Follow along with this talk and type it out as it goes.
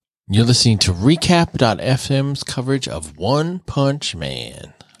You're listening to Recap.fm's coverage of One Punch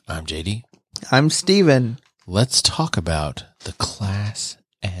Man. I'm JD. I'm Steven. Let's talk about the Class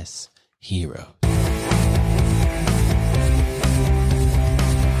S hero.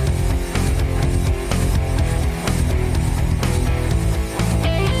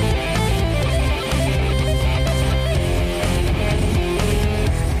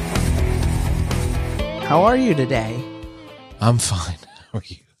 How are you today? I'm fine. How are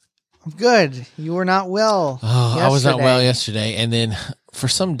you? I'm good. You were not well. Oh, I was not well yesterday. And then for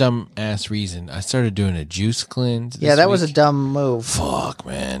some dumb ass reason, I started doing a juice cleanse. Yeah, that was a dumb move. Fuck,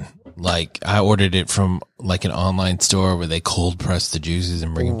 man. Like, I ordered it from like an online store where they cold press the juices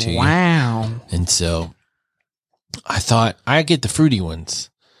and bring them to you. Wow. And so I thought I get the fruity ones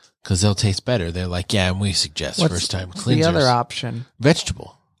because they'll taste better. They're like, yeah, and we suggest first time cleansers. The other option?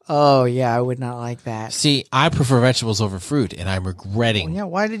 Vegetable. Oh, yeah, I would not like that. See, I prefer vegetables over fruit, and I'm regretting. Well, yeah,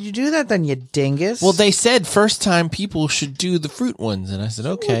 why did you do that then, you dingus? Well, they said first time people should do the fruit ones, and I said,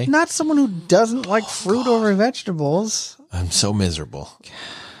 okay. Not someone who doesn't like fruit over vegetables. I'm so miserable.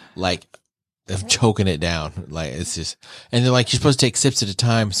 Like, I'm choking it down. Like, it's just, and they're like, you're supposed to take sips at a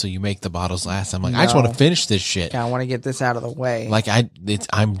time so you make the bottles last. I'm like, I just want to finish this shit. Yeah, I want to get this out of the way. Like,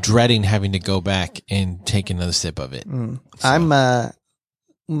 I'm dreading having to go back and take another sip of it. So.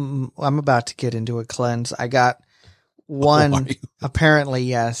 I'm about to get into a cleanse. I got one, apparently,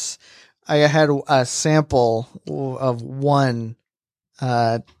 yes. I had a sample of one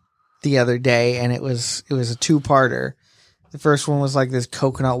the other day, and it was a two-parter. The first one was like this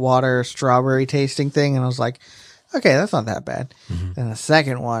coconut water strawberry tasting thing, and I was like, okay, that's not that bad. Mm-hmm. And the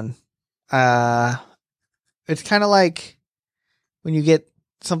second one, it's kind of like when you get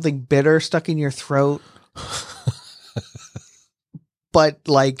something bitter stuck in your throat. But,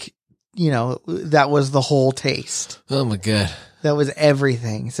 like, you know, that was the whole taste. Oh, my God. That was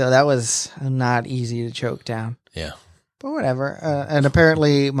everything. So that was not easy to choke down. Yeah. But whatever. And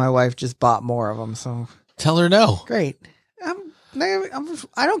apparently my wife just bought more of them. So tell her no. Great. I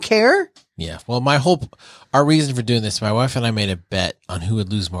don't care. Yeah. Well, our reason for doing this, my wife and I made a bet on who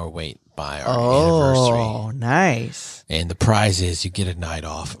would lose more weight by our anniversary. Oh, nice. And the prize is you get a night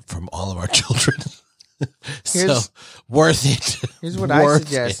off from all of our children. So worth it. Here's what I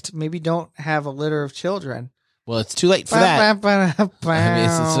suggest. Maybe don't have a litter of children. Well, it's too late for that. I mean,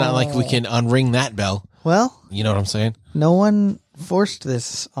 it's not like we can unring that bell. Well, you know what I'm saying? No one forced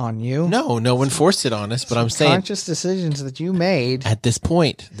this on you. No one forced it on us, but I'm saying conscious decisions that you made. At this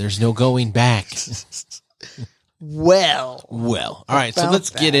point, there's no going back. Well. All right, so let's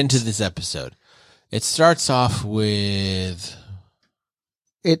get into this episode. It starts off with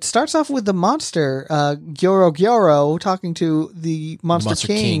the monster, Gyoro, talking to the Monster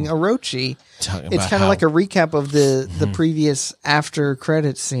King, Orochi. It's kind of like a recap of the previous after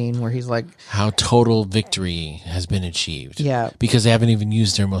credits scene where he's like, how total victory has been achieved. Yeah. Because they haven't even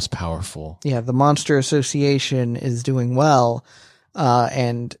used their most powerful. Yeah, the Monster Association is doing well.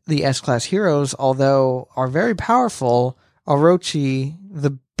 And the S-Class heroes, although are very powerful, Orochi,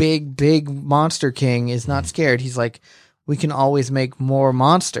 the big Monster King, is not scared. He's like, we can always make more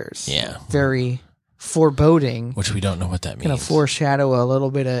monsters. Yeah. Very foreboding. Which we don't know what that means. Going to foreshadow a little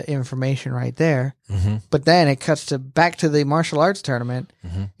bit of information right there. Mm-hmm. But then it cuts back to the martial arts tournament.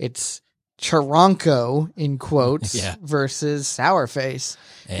 Mm-hmm. It's Chiranko, in quotes, versus Sourface.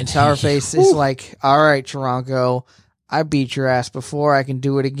 And Sourface is like, all right, Chiranko, I beat your ass before. I can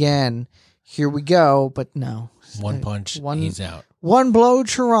do it again. Here we go. But no. One punch, he's out. One blow,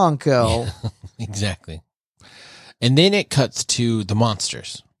 Chiranko. Yeah, exactly. And then it cuts to the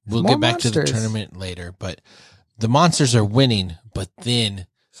monsters. We'll get back to the tournament later, but the monsters are winning, but then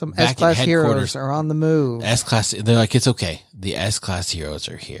some S-Class heroes are on the move. S-Class, they're like, it's okay. The S-Class heroes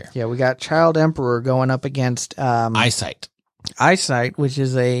are here. Yeah, we got Child Emperor going up against Eyesight. Eyesight, which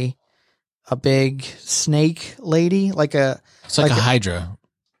is a big snake lady, it's like a Hydra.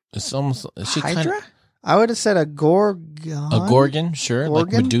 It's almost Hydra? I would have said a Gorgon. A Gorgon, sure.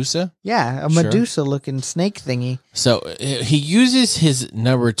 Gorgon? Like Medusa. Yeah, a Medusa-looking snake thingy. So he uses his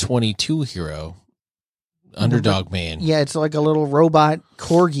number 22 hero, Underdog Man. Yeah, it's like a little robot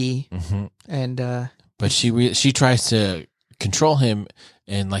corgi. Mm-hmm. And but she tries to control him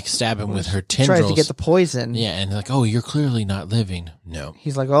and like stab him with her tendrils. Tries to get the poison. Yeah, and like, oh, you're clearly not living. No.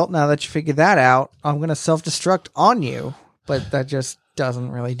 He's like, well, now that you figured that out, I'm going to self-destruct on you. But that just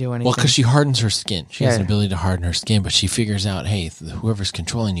doesn't really do anything. Well, because she hardens her skin. She has an ability to harden her skin, but she figures out, hey, whoever's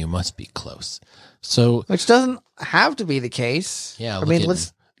controlling you must be close. So, which doesn't have to be the case. Yeah, I mean,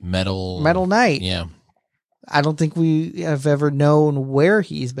 let's Metal Knight. Yeah, I don't think we have ever known where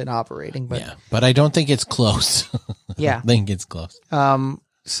he's been operating, but but I don't think it's close. Yeah, I think it's close.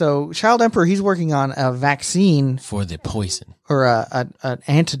 So Child Emperor, he's working on a vaccine for the poison, or an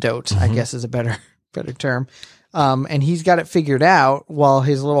antidote, I guess is a better term. And he's got it figured out while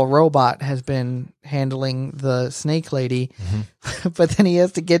his little robot has been handling the snake lady. But then he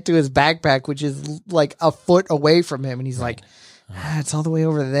has to get to his backpack, which is like a foot away from him. And he's like, it's all the way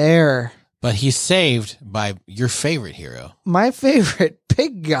over there. But he's saved by your favorite hero. My favorite,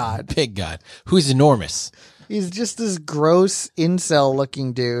 Pig God. Pig God, who's enormous. He's just this gross incel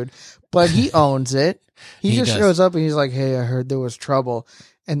looking dude, but he owns it. He just shows up and he's like, hey, I heard there was trouble.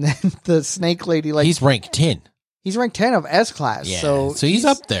 And then the snake lady, like, he's ranked 10. He's ranked 10 of S class. Yeah, so he's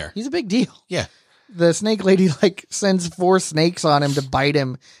up there. He's a big deal. Yeah. The snake lady like sends 4 snakes on him to bite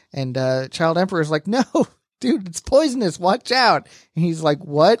him. And Child Emperor is like, no, dude, it's poisonous. Watch out. And he's like,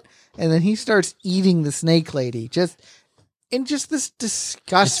 what? And then he starts eating the snake lady. Just this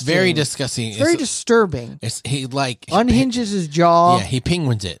disgusting. It's very disgusting. It's very disturbing. He like unhinges his jaw. Yeah, he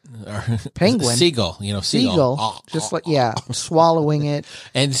penguins it. Penguin. Seagull, seagull. Oh, just like, swallowing it.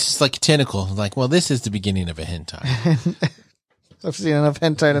 And it's just like a tentacle. Like, well, this is the beginning of a hentai. I've seen enough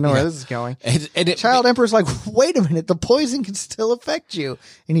hentai to know where this is going. Child Emperor's like, wait a minute, the poison can still affect you.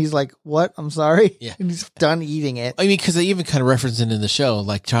 And he's like, what? I'm sorry? Yeah. And he's done eating it. I mean, because they even kind of reference it in the show.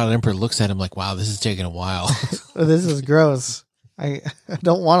 Like, Child Emperor looks at him like, wow, this is taking a while. This is gross. I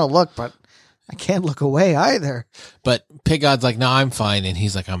don't want to look, but I can't look away either. But Pig God's like, no, I'm fine. And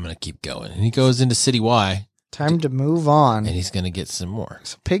he's like, I'm going to keep going. And he goes into City Y. Time to move on. And he's going to get some more.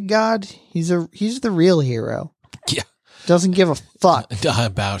 So Pig God, he's the real hero. Yeah. Doesn't give a fuck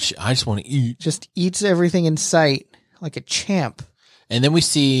about shit. I just want to eat. Just eats everything in sight like a champ. And then we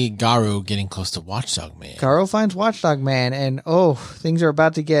see Garou getting close to Watchdog Man. Garou finds Watchdog Man, and things are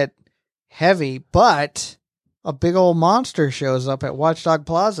about to get heavy, but a big old monster shows up at Watchdog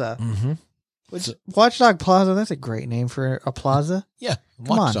Plaza. Mm-hmm. Watchdog Plaza, that's a great name for a plaza. Yeah,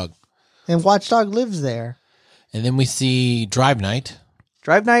 Watchdog. And Watchdog lives there. And then we see Drive Knight.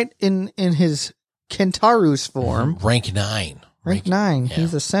 Drive Knight in his Kentaurus form. Rank 9. Rank 9. Yeah.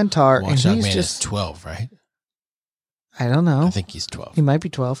 He's a centaur. Watchdog and he's Man just is 12, right? I don't know. I think he's 12. He might be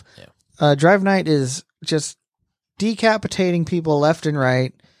 12. Yeah. Drive Knight is just decapitating people left and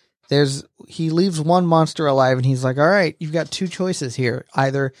right. He leaves one monster alive and he's like, all right, you've got 2 choices here.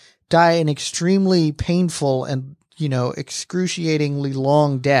 Either die an extremely painful and, excruciatingly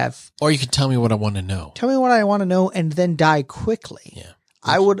long death. Or you can tell me what I want to know. Tell me what I want to know and then die quickly. Yeah.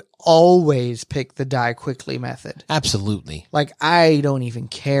 I would always pick the die quickly method. Absolutely. Like, I don't even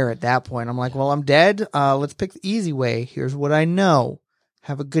care at that point. I'm like, well, I'm dead. Let's pick the easy way. Here's what I know.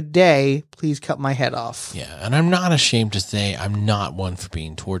 Have a good day. Please cut my head off. Yeah, and I'm not ashamed to say I'm not one for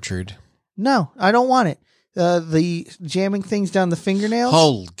being tortured. No, I don't want it. The jamming things down the fingernails.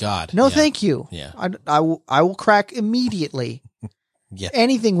 Oh, God. No, thank you. Yeah. I will crack immediately. Yeah.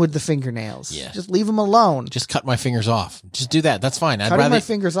 Anything with the fingernails. Yeah. Just leave them alone. Just cut my fingers off. Just do that. That's fine. Cutting my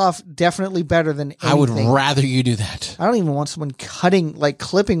fingers off, definitely better than anything. I would rather you do that. I don't even want someone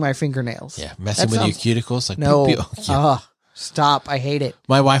clipping my fingernails. Yeah, messing with your cuticles. Like, no. Yeah. Stop. I hate it.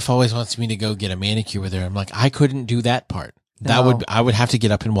 My wife always wants me to go get a manicure with her. I'm like, I couldn't do that part. No. I would have to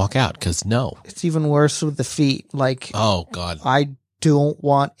get up and walk out because no. It's even worse with the feet. Like, oh, God. I don't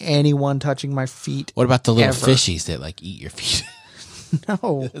want anyone touching my feet. What about the little fishies that eat your feet?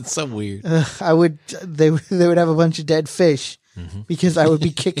 No. It's so weird. They would have a bunch of dead fish because I would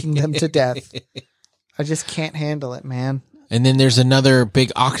be kicking them to death. I just can't handle it, man. And then there's another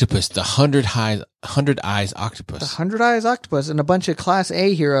big octopus, the 100 Eyes Octopus. The 100 Eyes Octopus, and a bunch of Class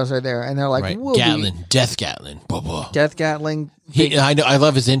A heroes are there, and they're like, right. Gatling, Death Gatling, blah, blah. Death Gatling. I know. I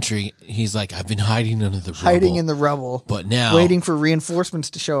love his entry. He's like, I've been hiding under the rubble. Hiding in the rubble. But now. Waiting for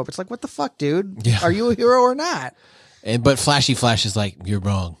reinforcements to show up. It's like, what the fuck, dude? Yeah. Are you a hero or not? But Flashy Flash is like, you're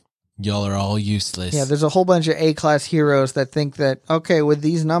wrong. Y'all are all useless. Yeah, there's a whole bunch of A-class heroes that think that, okay, with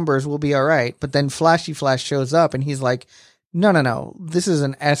these numbers, we'll be all right. But then Flashy Flash shows up, and he's like, no. This is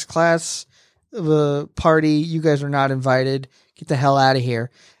an S-class party. You guys are not invited. Get the hell out of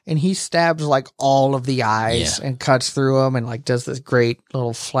here. And he stabs, like, all of the eyes and cuts through them and, like, does this great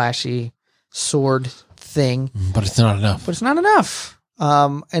little flashy sword thing. But it's not enough.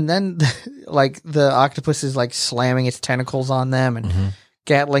 And then, like, the octopus is, like, slamming its tentacles on them, and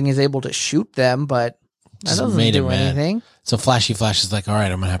Gatling is able to shoot them, but that doesn't do anything. So Flashy Flash is like, all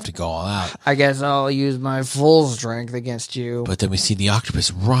right, I'm going to have to go all out. I guess I'll use my full strength against you. But then we see the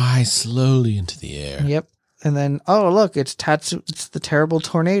octopus rise slowly into the air. Yep. And then, oh, look, it's the terrible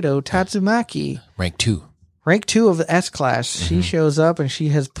tornado, Tatsumaki. Rank 2. Rank 2 of the S-class. She shows up, and she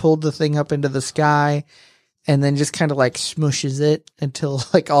has pulled the thing up into the sky, and then just kind of, like, smushes it until,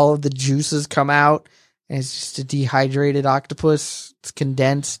 like, all of the juices come out, and it's just a dehydrated octopus. It's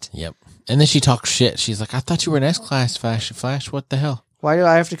condensed. Yep. And then she talks shit. She's like, I thought you were an S-Class, Flash. What the hell? Why do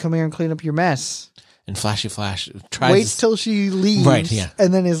I have to come here and clean up your mess? And Flash waits till she leaves, right? Yeah,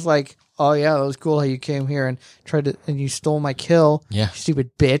 and then is like, "Oh yeah, that was cool how you came here and you stole my kill, yeah,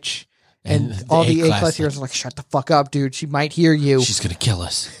 stupid bitch." And all the A-class heroes are like, "Shut the fuck up, dude. She might hear you. She's gonna kill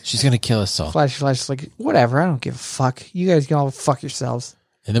us. She's gonna kill us all." Flash is like, "Whatever. I don't give a fuck. You guys can all fuck yourselves."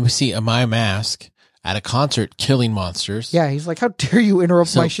 And then we see Amaya Mask at a concert killing monsters. Yeah, he's like, "How dare you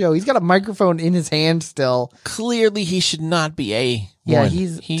interrupt my show?" He's got a microphone in his hand still. Clearly, he should not be A. Yeah,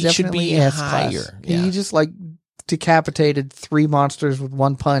 he should be higher. Yeah. He just like decapitated 3 monsters with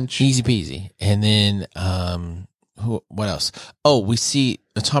one punch. Easy peasy. And then, what else? Oh, we see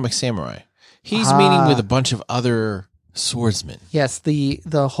Atomic Samurai. He's meeting with a bunch of other swordsmen. Yes, the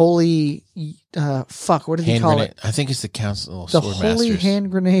holy, fuck, what did he call it? I think it's the Council of the Sword Holy Masters. Hand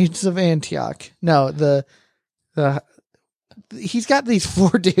Grenades of Antioch. No, he's got these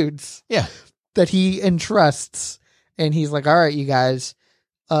 4 dudes. Yeah. That he entrusts. And he's like, all right, you guys,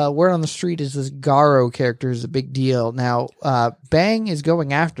 word on the street is this Garo character is a big deal. Now, Bang is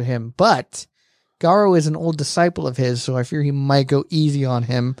going after him, but Garo is an old disciple of his, so I fear he might go easy on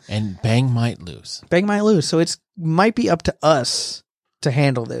him. And Bang might lose. So it might be up to us to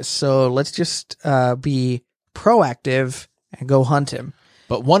handle this. So let's just be proactive and go hunt him.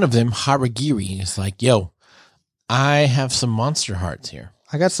 But one of them, Haragiri, is like, yo, I have some monster hearts here.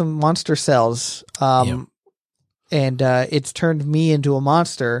 I got some monster cells. And it's turned me into a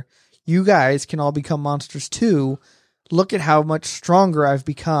monster. You guys can all become monsters too. Look at how much stronger I've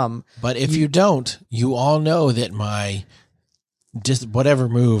become. But if you don't, you all know that my just whatever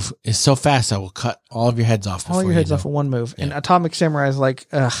move is so fast I will cut all of your heads off. All your heads off in one move. Yeah. And Atomic Samurai is like,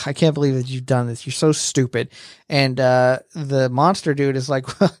 ugh, I can't believe that you've done this. You're so stupid. And the monster dude is like,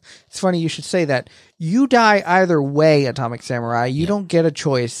 it's funny you should say that. You die either way, Atomic Samurai. You don't get a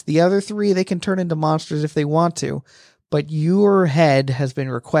choice. The other 3, they can turn into monsters if they want to. But your head has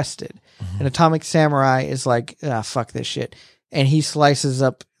been requested. Mm-hmm. And Atomic Samurai is like, fuck this shit. And he slices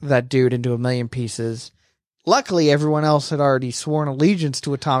up that dude into a million pieces. Luckily, everyone else had already sworn allegiance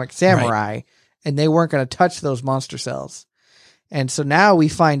to Atomic Samurai, and they weren't going to touch those monster cells. And so now we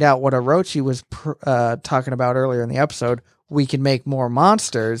find out what Orochi was talking about earlier in the episode. We can make more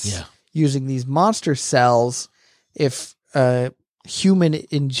monsters using these monster cells. If a human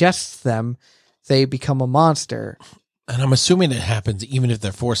ingests them, they become a monster. And I'm assuming it happens even if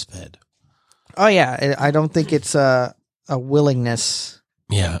they're force-fed. Oh, yeah. I don't think it's a willingness.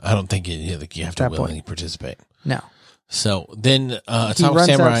 Yeah, I don't think you have to willingly participate. No. So then Atomic runs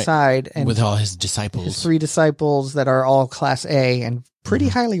Samurai outside and with all his disciples. His 3 disciples that are all Class A and pretty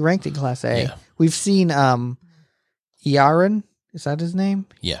highly ranked in Class A. Yeah. We've seen Yaren. Is that his name?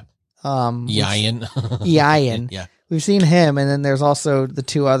 Yeah. Iain. Yeah. We've seen him, and then there's also the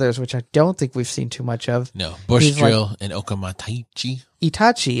 2 others, which I don't think we've seen too much of. No, Bush Drill and Okamataichi.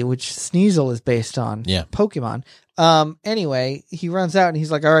 Itachi, which Sneasel is based on. Yeah. Pokemon. Anyway, he runs out and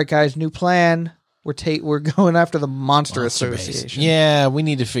he's like, all right, guys, new plan. We're going after the Monster Association. Base. Yeah, we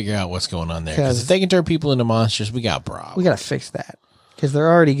need to figure out what's going on there. Because if they can turn people into monsters, we got problems. We got to fix that. Because they're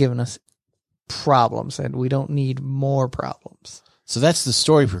already giving us problems, and we don't need more problems. So that's the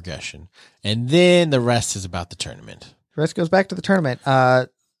story progression. And then the rest is about the tournament. The rest goes back to the tournament.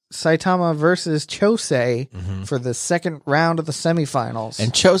 Saitama versus Chosei for the second round of the semifinals.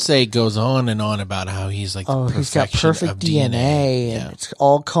 And Chosei goes on and on about how he's like he's got perfect DNA and it's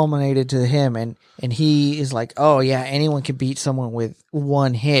all culminated to him. And he is like, oh yeah, anyone can beat someone with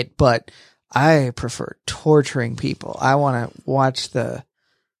one hit, but I prefer torturing people. I want to watch the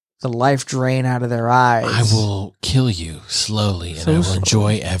life drain out of their eyes. I will kill you slowly, and I will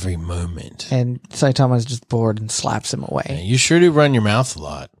enjoy every moment. And Saitama's just bored and slaps him away. Yeah, you sure do run your mouth a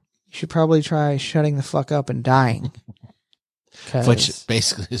lot. You should probably try shutting the fuck up and dying. Which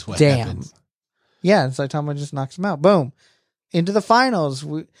basically is what happens. Yeah, and Saitama just knocks him out. Boom. Into the finals.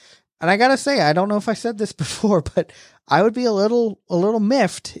 And I gotta say, I don't know if I said this before, but I would be a little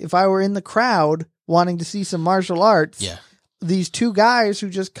miffed if I were in the crowd wanting to see some martial arts. Yeah. These 2 guys who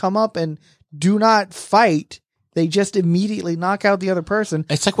just come up and do not fight. They just immediately knock out the other person.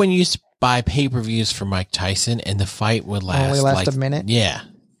 It's like when you used to buy pay-per-views for Mike Tyson and the fight would last a minute. Yeah.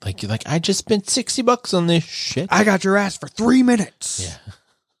 Like you're like, I just spent $60 on this shit. I got your ass for 3 minutes. Yeah.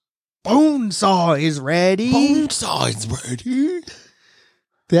 Bonesaw is ready. Bonesaw is ready.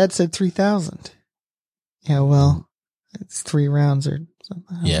 Dad said 3,000. Yeah, well, it's 3 rounds or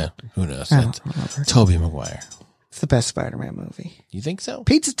something. Yeah, who knows? That's Tobey Maguire. It's the best Spider-Man movie. You think so?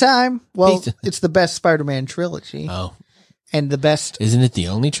 Pizza time. Well, it's the best Spider-Man trilogy. Oh. And the best... Isn't it the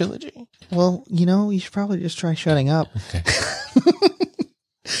only trilogy? Well, you should probably just try shutting up. Okay.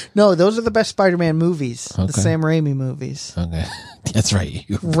 No, those are the best Spider-Man movies. Okay. The Sam Raimi movies. Okay. That's right.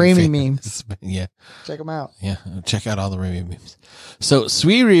 Raimi memes. Yeah. Check them out. Yeah. Check out all the Raimi memes. So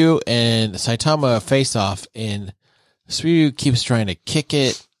Suiryu and Saitama face off, and Suiryu keeps trying to kick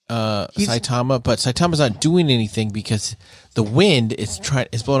it, Saitama, but Saitama's not doing anything because the wind is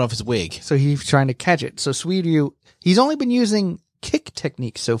blowing off his wig. So he's trying to catch it. So Suiryu, he's only been using kick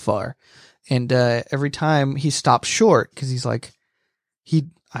techniques so far. And every time he stops short because he's like,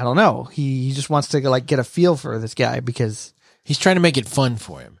 I don't know. He just wants to get a feel for this guy because he's trying to make it fun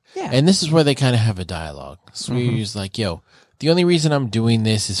for him. Yeah. And this is where they kind of have a dialogue. Suiryu's like, yo, the only reason I'm doing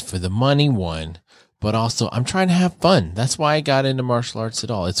this is for the money, one, but also I'm trying to have fun. That's why I got into martial arts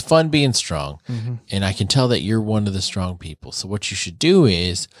at all. It's fun being strong. And I can tell that you're one of the strong people. So what you should do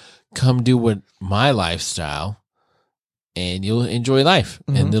is come do what my lifestyle and you'll enjoy life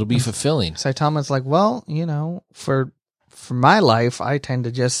and it'll be fulfilling. Saitama's like, well, for my life, I tend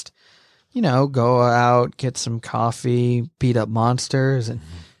to just, go out, get some coffee, beat up monsters. And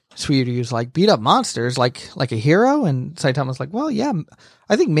Suiryu's like, beat up monsters like a hero? And Saitama's like, well, yeah,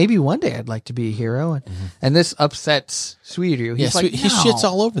 I think maybe one day I'd like to be a hero. And this upsets Suiryu. He's like, he shits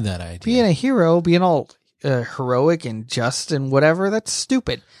all over that idea. Being a hero, being all heroic and just and whatever, that's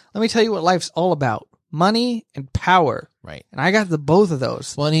stupid. Let me tell you what life's all about. Money and power. Right. And I got both of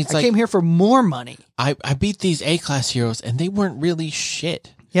those. Well, and I came here for more money. I beat these A-class heroes and they weren't really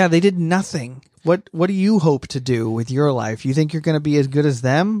shit. Yeah, they did nothing. What do you hope to do with your life? You think you're going to be as good as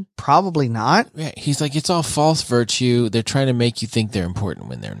them? Probably not. Yeah, he's like, it's all false virtue. They're trying to make you think they're important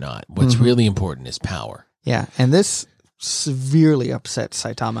when they're not. What's really important is power. Yeah, and this severely upsets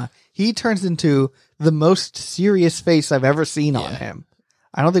Saitama. He turns into the most serious face I've ever seen on him.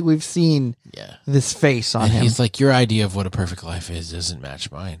 I don't think we've seen this face on him. He's like, your idea of what a perfect life is doesn't match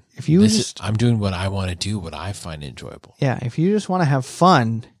mine. I'm doing what I want to do, what I find enjoyable. Yeah, if you just want to have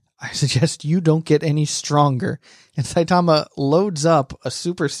fun, I suggest you don't get any stronger. And Saitama loads up a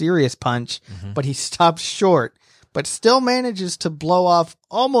super serious punch, but he stops short, but still manages to blow off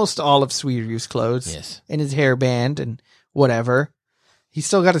almost all of Suiryu's clothes and his hairband and whatever. He's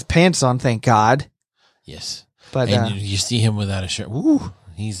still got his pants on, thank God. Yes. But you see him without a shirt. Woo!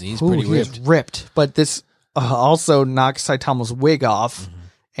 He's pretty ripped. He's ripped. But this also knocks Saitama's wig off,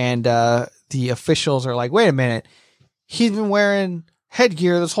 and the officials are like, "Wait a minute, he's been wearing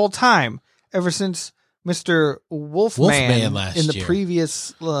headgear this whole time, ever since Mr. Wolfman in the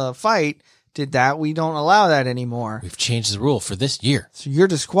previous fight did that. We don't allow that anymore. We've changed the rule for this year, so you're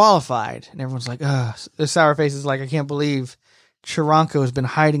disqualified." And everyone's like, "Ugh." The sour face is like, "I can't believe Chiranko has been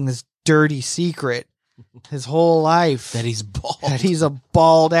hiding this dirty secret his whole life. That he's bald. That he's a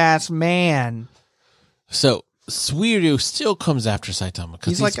bald-ass man." So Suiryu still comes after Saitama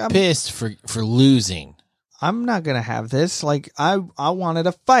because he's pissed for losing. I'm not going to have this. I wanted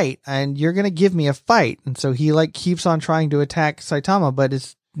a fight, and you're going to give me a fight. And so he, keeps on trying to attack Saitama, but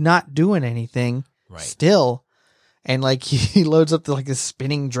it's not doing anything still. And, he loads up the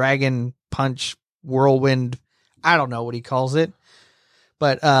spinning dragon punch whirlwind. I don't know what he calls it.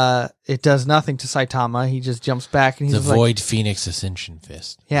 But it does nothing to Saitama. He just jumps back and he's the Void Phoenix Ascension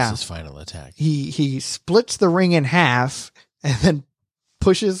Fist. Yeah. That's his final attack. He splits the ring in half and then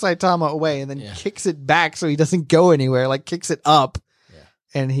pushes Saitama away and then kicks it back so he doesn't go anywhere, kicks it up.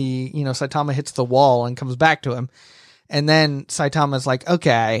 Yeah. And Saitama hits the wall and comes back to him. And then Saitama's like,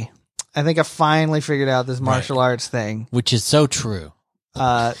 okay, I think I finally figured out this martial arts thing. Which is so true.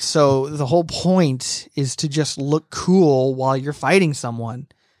 So the whole point is to just look cool while you're fighting someone.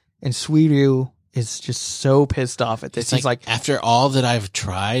 And Suiryu is just so pissed off at this. He's like, after all that I've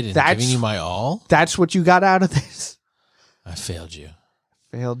tried and giving you my all, that's what you got out of this? I failed you.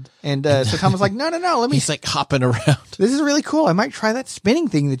 And so Tom was like, no, let me. He's hopping around. This is really cool. I might try that spinning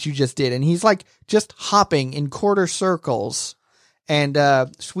thing that you just did. And he's just hopping in quarter circles. And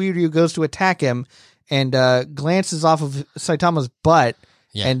Suiryu goes to attack him and glances off of Saitama's butt.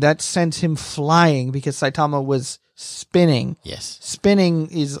 Yeah. And that sends him flying because Saitama was spinning. Yes. Spinning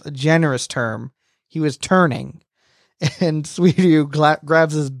is a generous term. He was turning. And Suiryu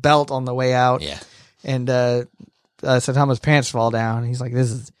grabs his belt on the way out. Yeah. And Saitama's pants fall down. He's like,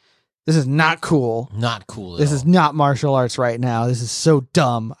 this is not cool. Not cool at This all. is not martial arts right now. This is so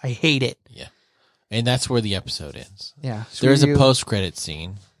dumb. I hate it. Yeah. And that's where the episode ends. Yeah. There is a post-credit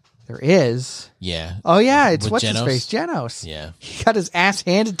scene. There is. Yeah. Oh, yeah. It's what's his face? Genos. Yeah. He got his ass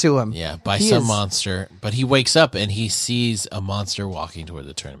handed to him. Yeah, by some monster. But he wakes up and he sees a monster walking toward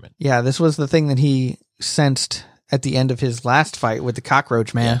the tournament. Yeah, this was the thing that he sensed at the end of his last fight with the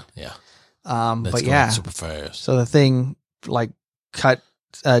cockroach man. Yeah. But yeah. Super fast. So the thing like cut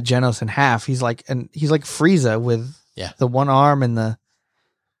Genos in half. He's like Frieza with the one arm and the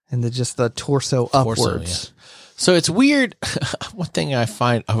just the torso upwards. Yeah. So it's weird. One thing I've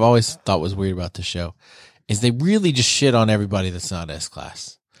always thought was weird about the show is they really just shit on everybody that's not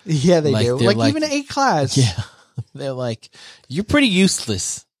S-Class. Yeah, they do. Like even A-Class. Yeah. They're like, you're pretty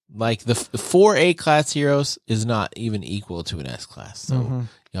useless. Like the 4 A-Class heroes is not even equal to an S-Class. So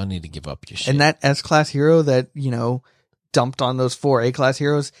y'all need to give up your shit. And that S-Class hero that, dumped on those 4 A-Class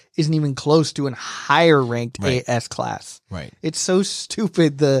heroes isn't even close to a higher ranked S-Class. Right. It's so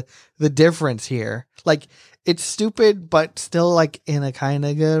stupid, the difference here. Like, it's stupid, but still like in a kind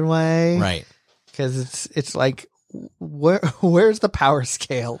of good way. Right. Because it's like, where's the power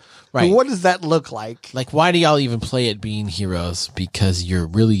scale? Right. What does that look like? Like, why do y'all even play at being heroes? Because you're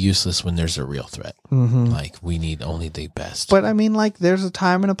really useless when there's a real threat. Like, we need only the best. But I mean, like, there's a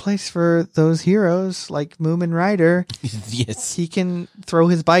time and a place for those heroes, like Moomin Rider. Yes. He can throw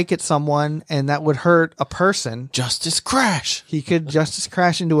his bike at someone and that would hurt a person. Justice Crash. He could Justice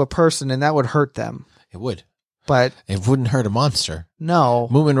Crash into a person and that would hurt them. It would. But it wouldn't hurt a monster. No.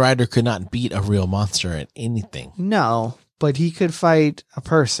 Moomin Rider could not beat a real monster at anything. No, but he could fight a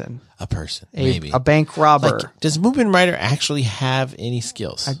person. A person, maybe. A bank robber. Like, does Moomin Rider actually have any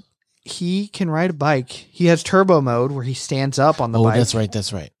skills? He can ride a bike. He has turbo mode where he stands up on the bike. Oh,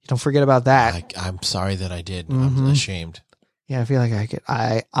 that's right. Don't forget about that. I'm sorry that I did. I'm ashamed. Yeah, I feel like I could.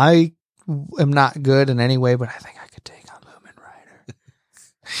 I am not good in any way, but I think I could take on Moomin Rider.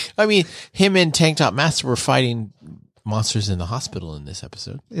 I mean, him and Tank Top Master were fighting monsters in the hospital in this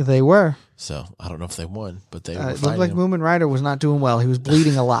episode. They were. So I don't know if they won, but they were it fighting. Looked like Moomin Rider was not doing well. He was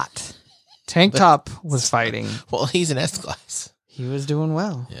bleeding a lot. Tank Top was fighting. Well, he's an S-Class. He was doing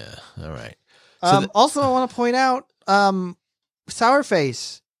well. Yeah. All right. Also, I want to point out,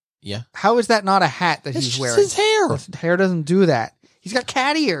 Sourface. Yeah. How is that not a hat that he's wearing? His hair. His hair doesn't do that. He's got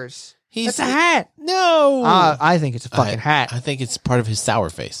cat ears. That's a hat. No. I think it's a fucking hat. I think it's part of his sour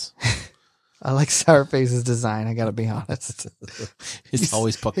face. I like Sourface's design. I gotta be honest. It's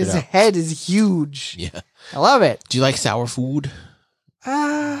always puckered His up. head is huge. Yeah. I love it. Do you like sour food?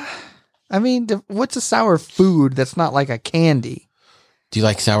 I mean, what's a sour food that's not like a candy? Do you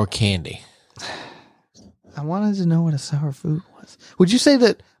like sour candy? I wanted to know what a sour food was. Would you say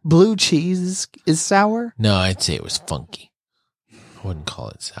that blue cheese is sour? No, I'd say it was funky. I wouldn't call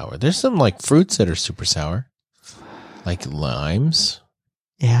it sour. There's some like fruits that are super sour, like limes.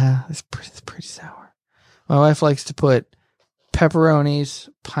 Yeah, it's pretty sour. My wife likes to put pepperonis,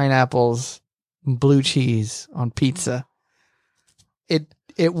 pineapples, and blue cheese on pizza.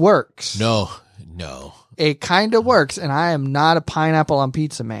 It works. No. It kind of works, and I am not a pineapple on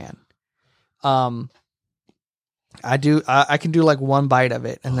pizza man. I can do like one bite of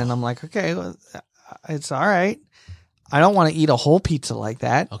it, and then I'm like, okay, well, it's all right. I don't want to eat a whole pizza like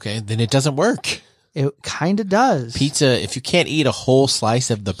that. Okay, then it doesn't work. It kind of does. Pizza, if you can't eat a whole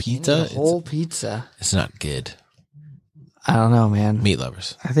slice of the pizza, pizza, it's not good. I don't know, man. Meat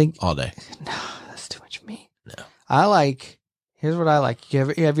lovers. I think all day. No, that's too much meat. No. Here's what I like.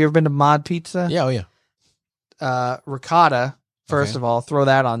 Have you ever been to Mod Pizza? Yeah, oh yeah. Ricotta, first of all, throw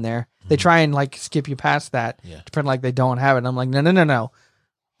that on there. They try and like skip you past that. Yeah. Pretend like they don't have it. And I'm like, no.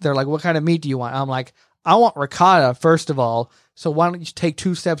 They're like, what kind of meat do you want? I'm like, I want ricotta, first of all. So why don't you take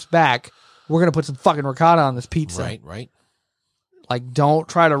 2 steps back? We're going to put some fucking ricotta on this pizza. Right. Like, don't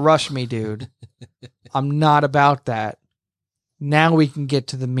try to rush me, dude. I'm not about that. Now we can get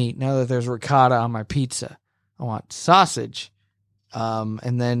to the meat. Now that there's ricotta on my pizza, I want sausage.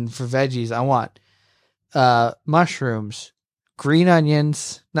 And then for veggies, I want mushrooms, green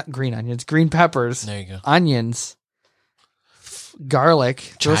peppers. There you go. Onions, garlic.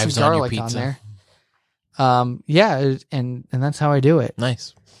 Throw some garlic on there. Yeah, and that's how I do it.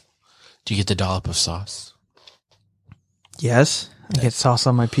 Nice. Do you get the dollop of sauce? Yes. I get sauce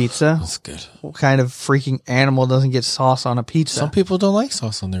on my pizza. That's good. What kind of freaking animal doesn't get sauce on a pizza? Some people don't like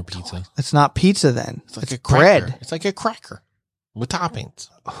sauce on their pizza. It's not pizza then. It's like bread. It's like a cracker with toppings.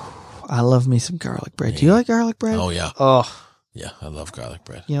 I love me some garlic bread. Do you like garlic bread? Oh, yeah. Oh. Yeah, I love garlic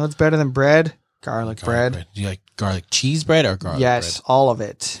bread. You know what's better than bread? Garlic bread. Do you like garlic cheese bread or garlic bread? Yes, all of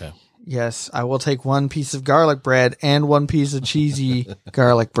it. Okay. Yes, I will take 1 piece of garlic bread and 1 piece of cheesy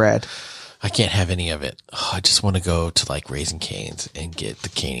garlic bread. I can't have any of it. Oh, I just want to go to like Raising Cane's and get the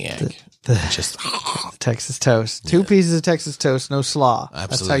Caniac. Just Texas toast. 2 pieces of Texas toast, no slaw. Absolutely.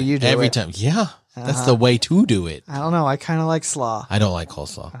 That's how you do every it. Time. Yeah. That's the way to do it. I don't know. I kind of like slaw. I don't like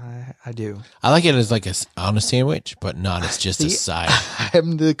coleslaw. I do. I like it as like on a sandwich, but not as just a side.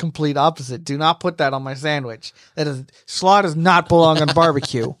 I'm the complete opposite. Do not put that on my sandwich. Slaw does not belong on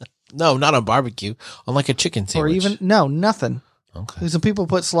barbecue. No, not on barbecue. On like a chicken sandwich. Or even nothing. Okay. Some people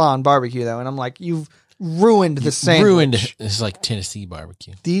put slaw on barbecue though, and I'm like, you've ruined the sandwich. Ruined it. It's like Tennessee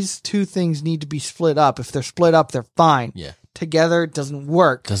barbecue. These two things need to be split up. If they're split up, they're fine. Yeah. Together, it doesn't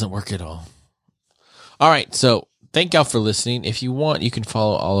work. Doesn't work at all. All right, so thank y'all for listening. If you want, you can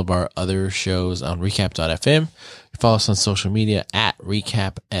follow all of our other shows on recap.fm. Follow us on social media at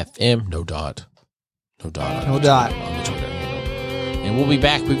recapfm. No dot. No dot. On the Twitter. And we'll be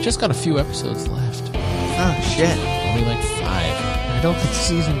back. We've just got a few episodes left. Oh, shit. Only like 5. I don't think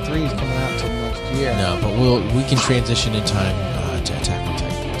season 3 is coming out until next year. No, but we can transition in time to Attack on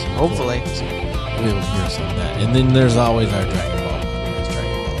Titan. So hopefully. We'll hear some of that. And then there's always our Dragon Ball.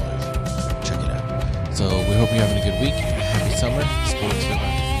 Check it out. So we hope you're having a good week. Happy summer. Sports.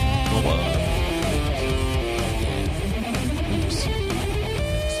 Bye-bye.